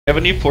Have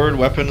any forward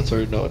weapons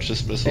or no? It's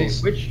just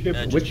missiles. Hey, which ship?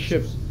 Which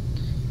ships?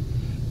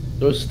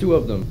 There's two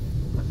of them.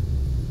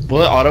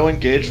 Will it auto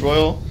engage,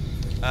 Royal?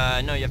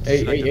 No, you have to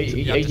select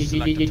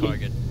the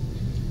target.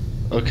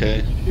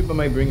 Okay. Which ship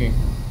am I bringing?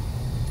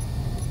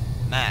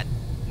 Matt,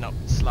 no,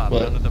 Slav,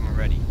 What? none of them are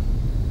ready.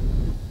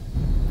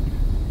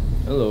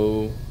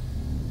 Hello,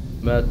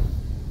 Matt.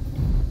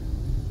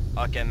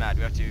 Okay, Matt,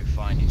 we have to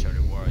find each other.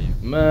 Where are you?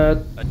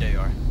 Matt. There you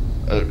are.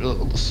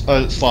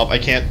 Slav, I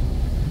can't.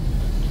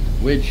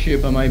 Which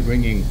ship am I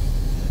bringing?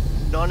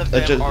 None of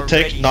them are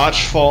take ready.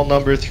 Notchfall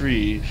number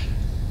 3.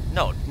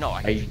 No,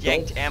 I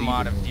yanked M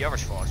out of the other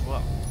fall as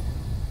well.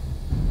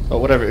 Oh,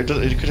 whatever.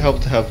 It could help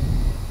to have.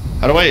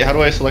 How do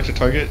I select a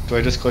target? Do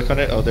I just click on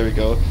it? Oh, there we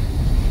go.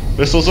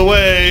 Missiles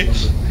away!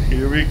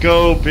 Here we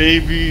go,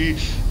 baby!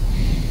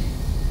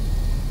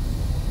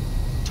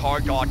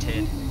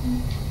 Targeted.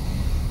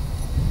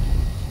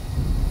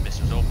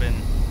 Missiles open.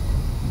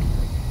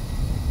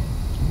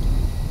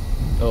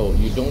 Oh,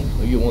 you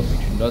won't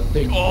take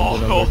nothing.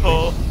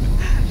 Oh!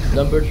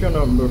 Number 3 or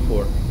number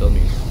 4? Tell me.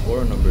 4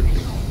 or number 3?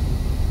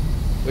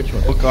 Which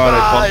one? Oh god, I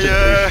bumped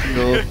into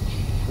your shield.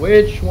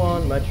 Which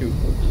one, Matthew?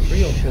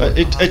 3 or 4?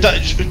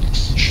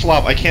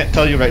 Schlop, I can't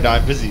tell you right now,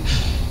 I'm busy.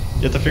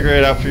 You have to figure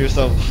it out for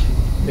yourself.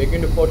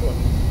 Taking the 4th one.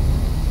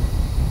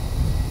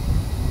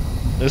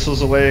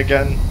 Missiles away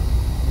again.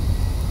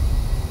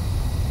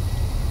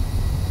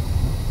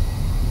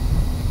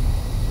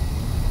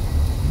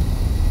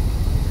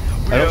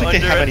 I don't think they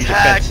have any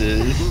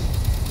defenses.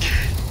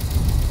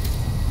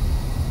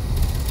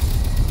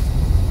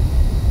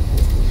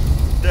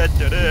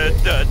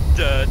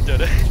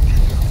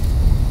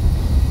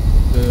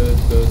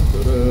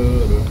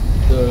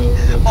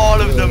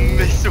 All of the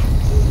missiles.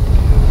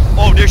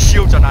 Oh, their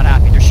shields are not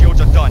happy. Their shields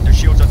are done. Their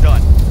shields are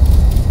done.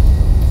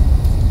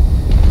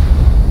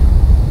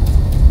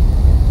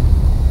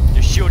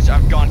 Their shields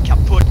have gone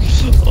kaput.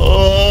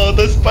 Oh,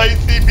 the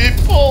spicy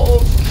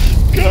meatballs!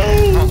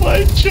 Go,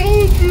 my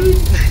children!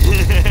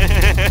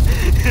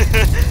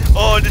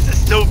 Oh, this is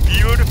so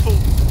beautiful.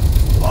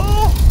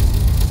 Oh.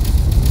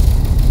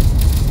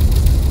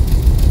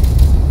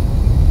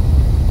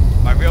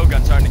 My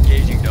railguns aren't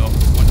engaging though.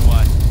 Wonder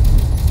why.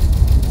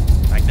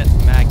 Like that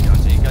mag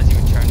guns. Are you guys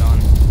even turned on?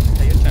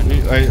 Hey, you're turned on.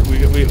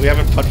 We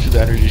haven't punched through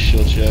the energy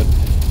shields yet.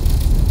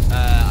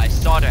 I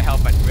saw their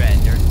help at red.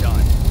 They're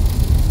done.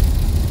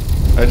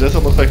 It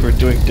doesn't look like we're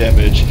doing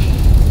damage.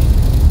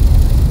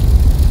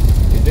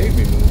 Did they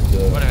remove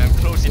the... Whatever, I'm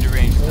close in the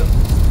range of them.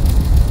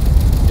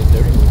 Did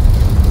they remove...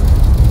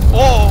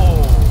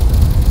 Oh!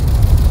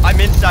 I'm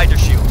inside their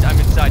shields. I'm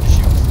inside the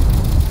shields.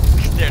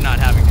 They're not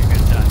having a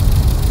good time.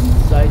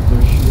 Inside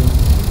their shield.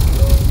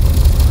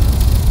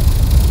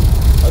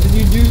 How did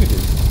you do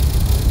this?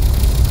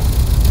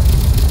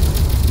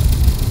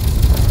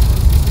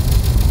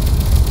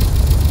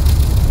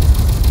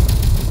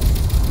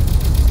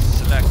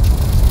 Select.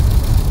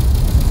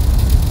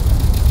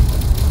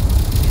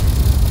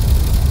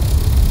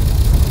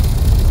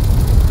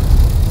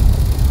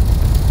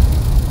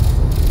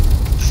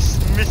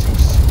 Missile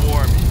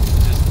swarm is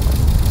just...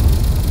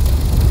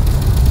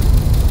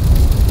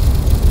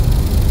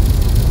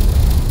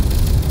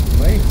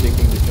 Am I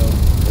taking the jump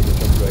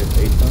drive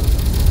 8 times?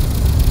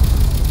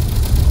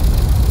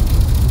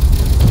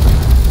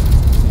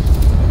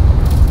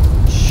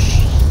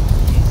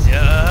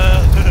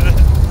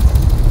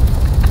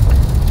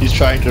 He's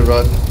trying to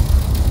run.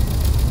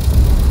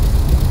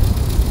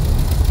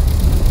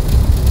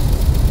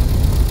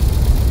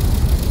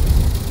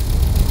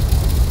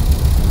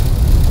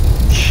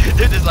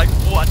 They're just like,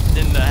 what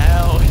in the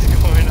hell is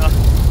going on?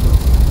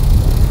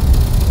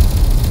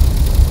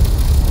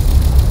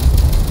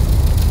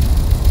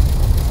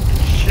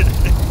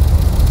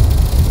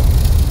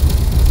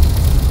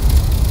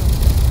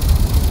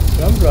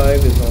 Jump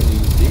drive is only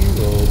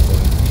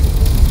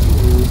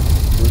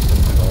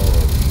 0.2%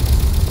 charge.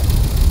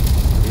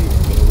 Okay,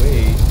 I'm gonna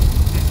wait.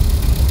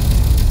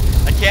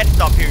 I can't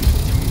stop hearing the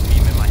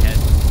beam in my head.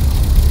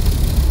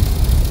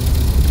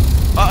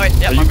 Oh wait,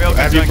 yeah, my railguns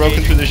Have you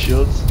broken through the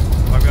shields?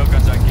 My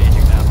railguns are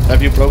engaging now.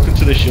 Have you broken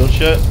through the shields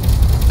yet?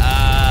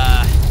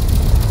 Oh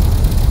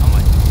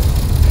my.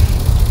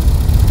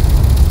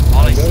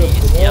 All I see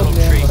is yellow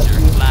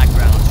tracers, black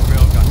rounds,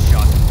 railgun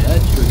shots. That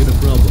triggered a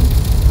problem.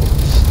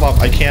 Slop,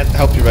 I can't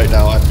help you right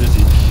now, I'm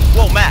busy.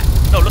 Whoa, Matt!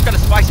 No, look at the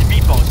spicy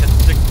meatballs.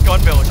 The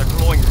gun barrels are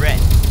glowing red.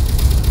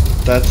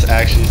 That's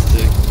actually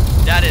sick.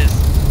 That is.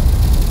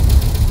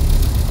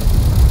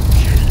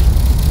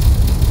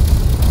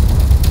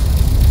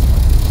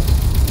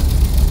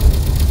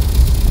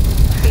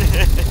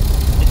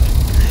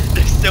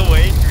 They're so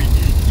angry.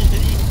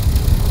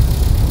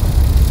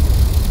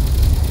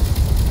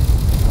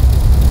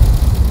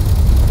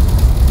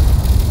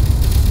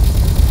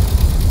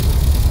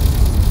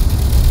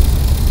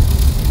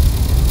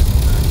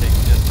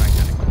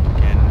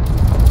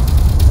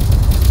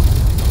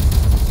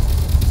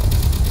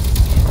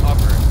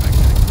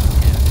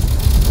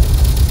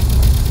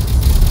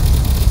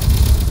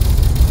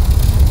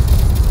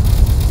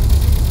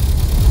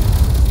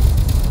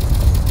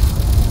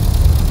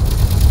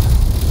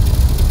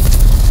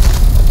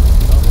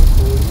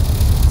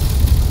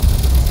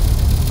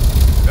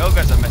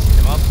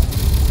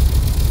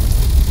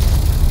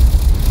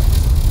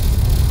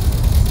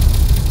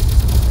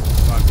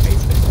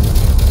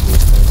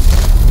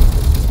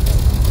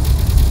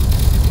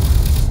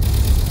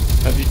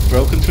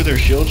 broken through their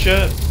shields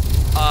yet?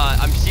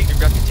 I'm seeing the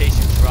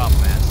reputation drop,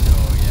 man. So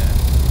yeah.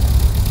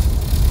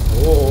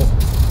 Oh,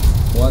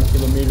 1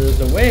 kilometers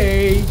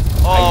away.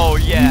 Oh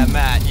yeah,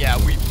 Matt. Yeah,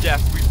 we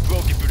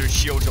broke it through their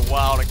shields a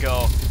while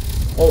ago.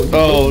 Oh,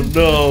 Oh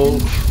no.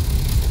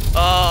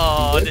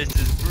 Oh, this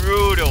is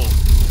brutal.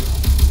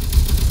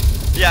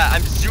 Yeah,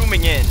 I'm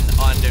zooming in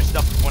on their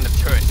stuff with one of the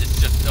turrets. It's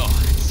just, oh,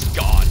 it's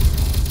gone.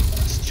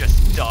 It's just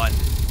done.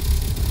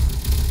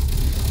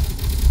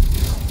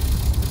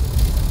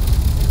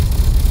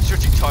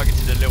 Switching target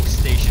to the little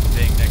station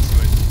thing next to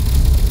it.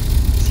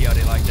 See how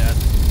they like that.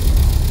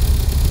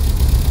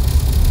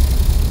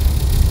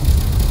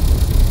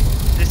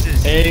 This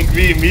is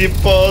Angry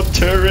meatball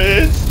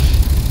turrets.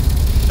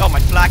 Oh, my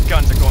flak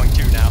guns are going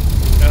too now.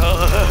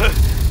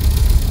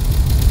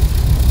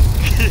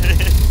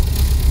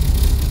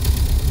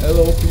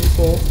 Hello,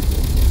 people.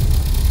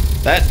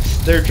 That's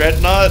their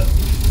dreadnought.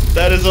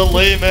 That is a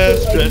lame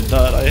ass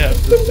dreadnought, I have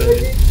to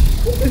say.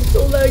 It's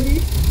so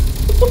laggy.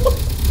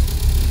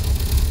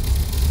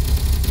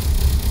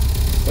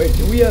 Wait,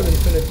 do we have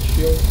infinite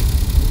shield?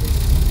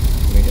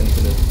 I mean,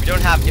 infinite. We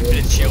don't have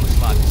infinite shields,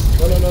 man.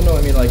 No.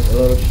 I mean, like a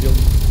lot of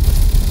shields.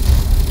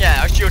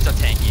 Yeah, our shields are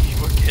tanky.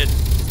 We're good.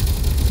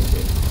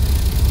 Okay.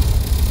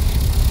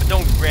 But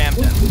don't ram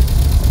them.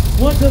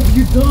 What have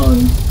you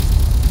done?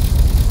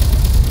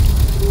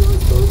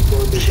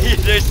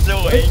 They're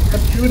so angry.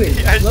 I'm shooting.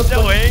 They are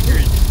so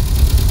angry.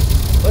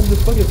 What the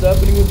fuck is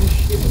happening with this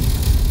shield?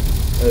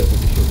 With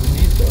the shield, with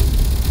these guns.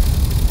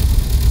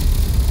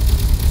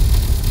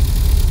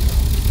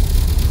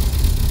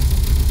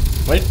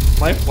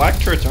 My flak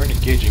turrets aren't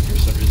engaging for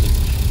some reason.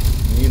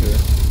 Neither.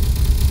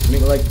 I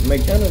mean, like, my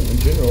cannon in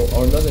general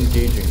are not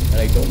engaging, and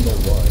I don't know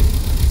why.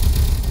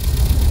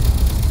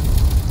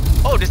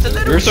 Oh, there's a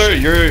little.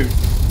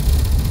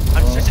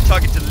 I'm switching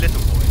target to the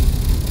little boy.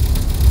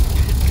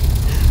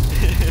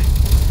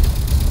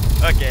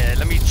 Okay,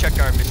 let me check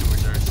our missile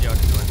reserves, see how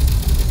they're doing.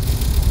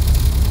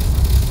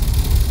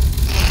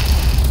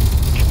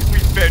 We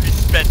barely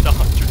spent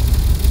 100.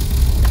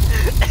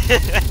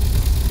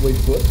 Wait,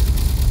 what?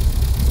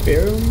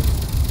 Barely?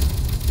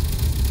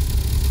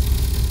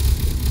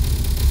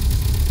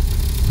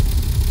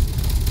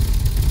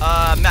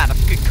 Matt, I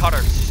think we cut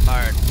our,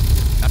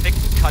 I think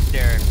we cut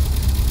their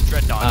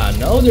dreadnought. Ah,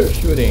 now they're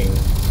shooting.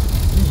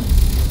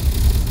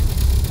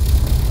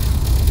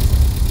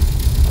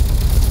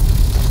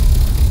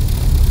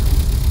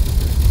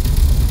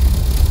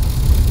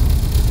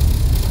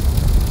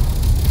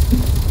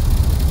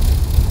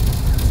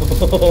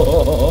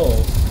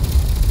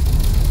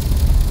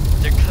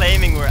 They're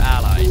claiming we're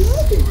allies.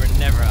 We were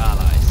never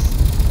allies.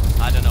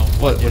 I don't know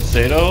What, with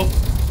Sato?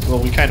 Well,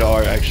 we kinda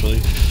are,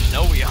 actually.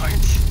 No, we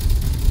aren't.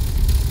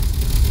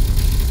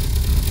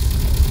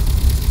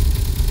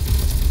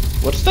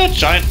 What's that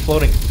giant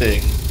floating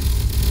thing?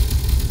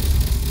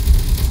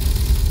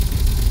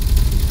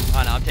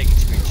 Oh no, I'm taking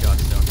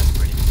screenshots though, that's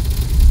pretty.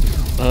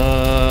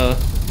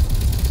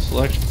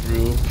 Select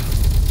group.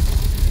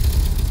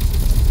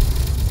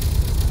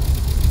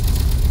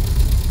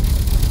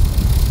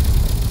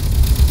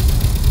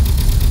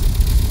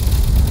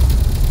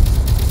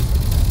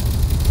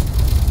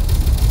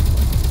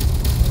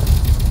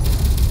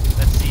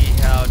 Let's see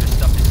how their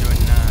stuff is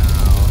doing now.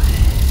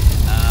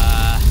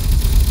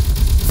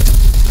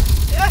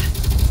 Yeah.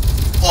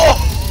 Oh!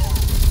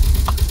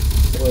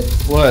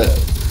 What?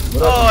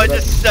 Oh, I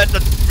just set the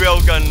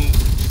railgun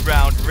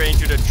round range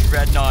to the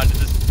dreadnought and it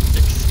just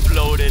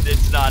exploded.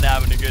 It's not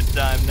having a good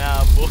time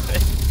now, boy.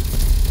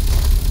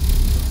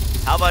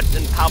 How about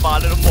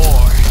a little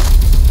more?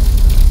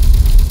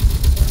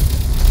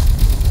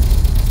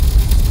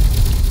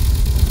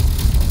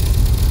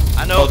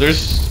 I know. Oh,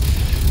 there's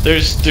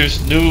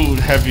new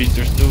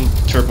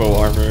turbo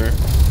armor.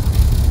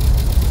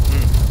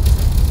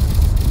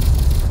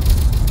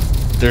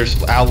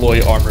 There's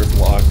alloy armor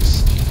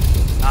blocks.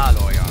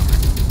 Alloy armor.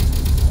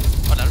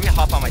 Hold on, let me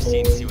hop on my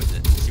scene and see what this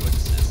is.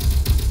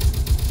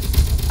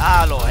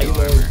 Alloy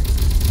armor.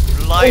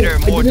 Lighter,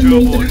 more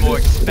durable, and more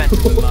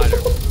expensive than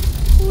lighter.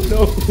 Oh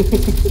no.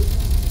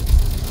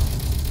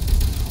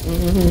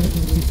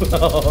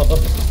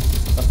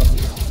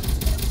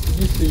 Did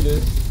you see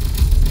this?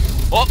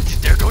 Oh,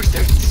 there goes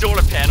their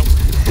solar panel.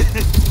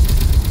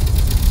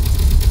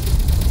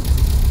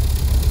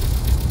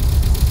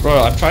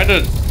 Bro, I'm trying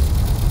to...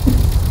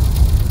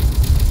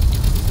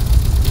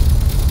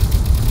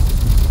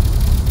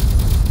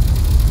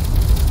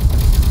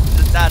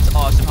 That's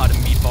awesome how the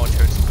meatball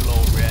turrets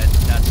glow red.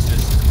 That's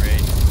just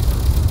great.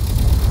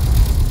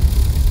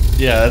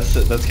 Yeah,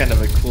 that's kind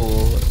of a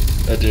cool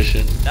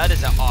addition. That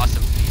is an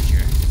awesome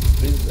feature.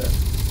 What is that?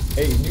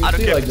 Hey, do you I don't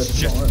see care like if the it's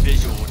just smart?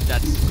 visual.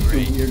 That's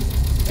great. The weird.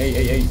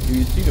 Hey, do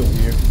you see the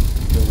weird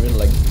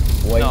like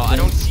white No, thing? I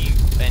don't see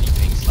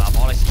anything, Slab.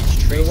 All I see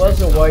is There trees.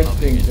 was a white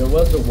thing. There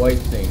was a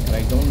white thing, and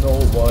I don't know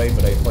why,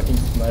 but I fucking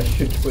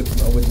smashed it with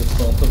the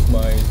front of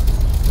my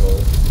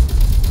skull.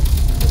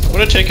 I'm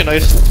gonna take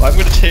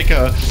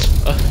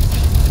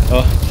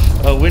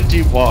a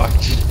windy walk.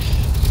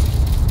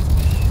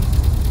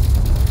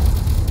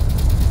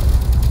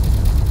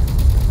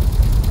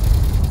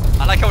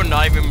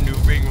 not even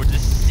maneuvering, we're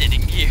just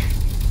sitting here.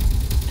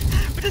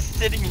 We're just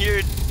sitting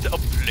here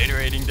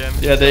obliterating them.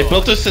 Yeah, they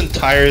built this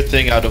entire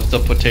thing out of the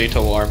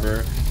potato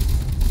armor.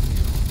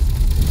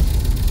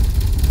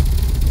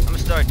 I'm gonna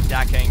start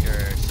decking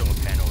their solar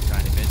panel a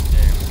tiny bit.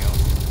 There we go.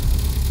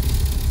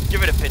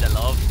 Give it a bit of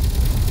love.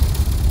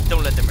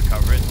 Don't let them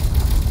recover it.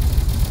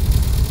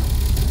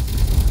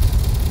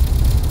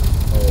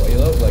 Oh, I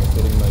love like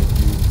putting my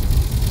cube.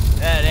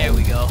 Ah, there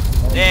we go.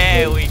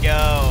 There we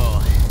go.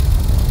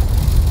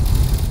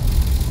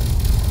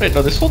 Wait,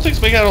 no, this whole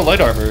thing's made out of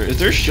light armor. Is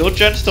their shield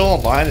gen still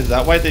online? Is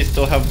that why they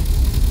still have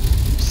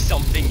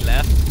Something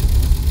left.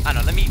 I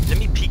don't know, let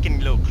me peek in a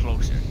little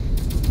closer.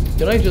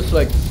 Can I just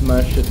like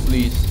smash it,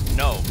 please?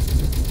 No.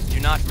 Do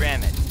not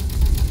ram it.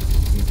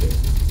 Okay.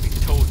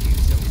 We've told you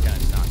so many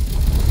times not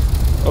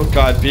to. Oh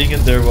god, being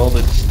in there while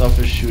the stuff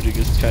is shooting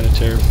is kind of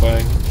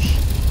terrifying.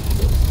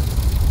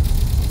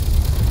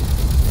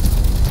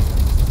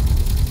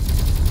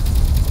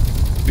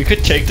 We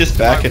could take this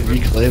back and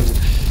reclaim.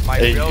 My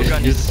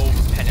railgun is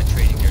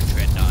over-penetrating their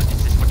dreadnought.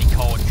 Is this what they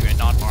call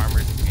dreadnought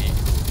armor?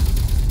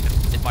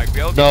 If my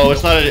railgun... No,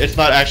 it's not. It's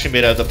not actually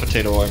made out of the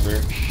potato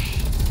armor.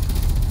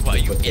 Well,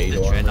 you in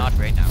the dreadnought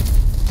right now.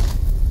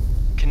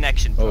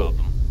 Connection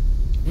problem.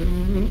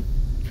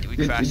 Did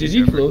we crash the Did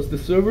he server? close the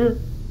server?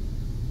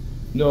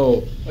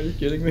 No. Are you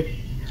kidding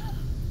me?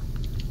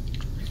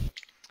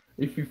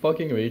 If you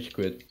fucking rage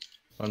quit,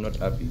 I'm not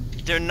happy.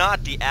 They're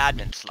not the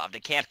admin, Slav. They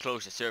can't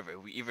close the server.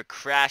 We either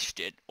crashed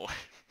it or...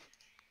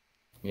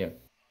 Yeah.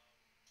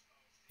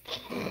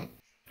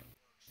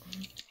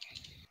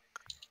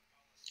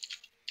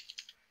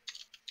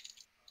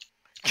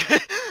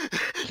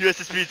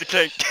 USSB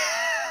declared.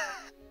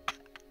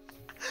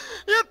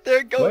 Yep, there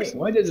it goes.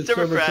 Why did the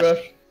server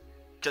crash?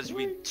 Because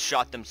we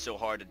shot them so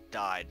hard it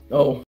died. Oh.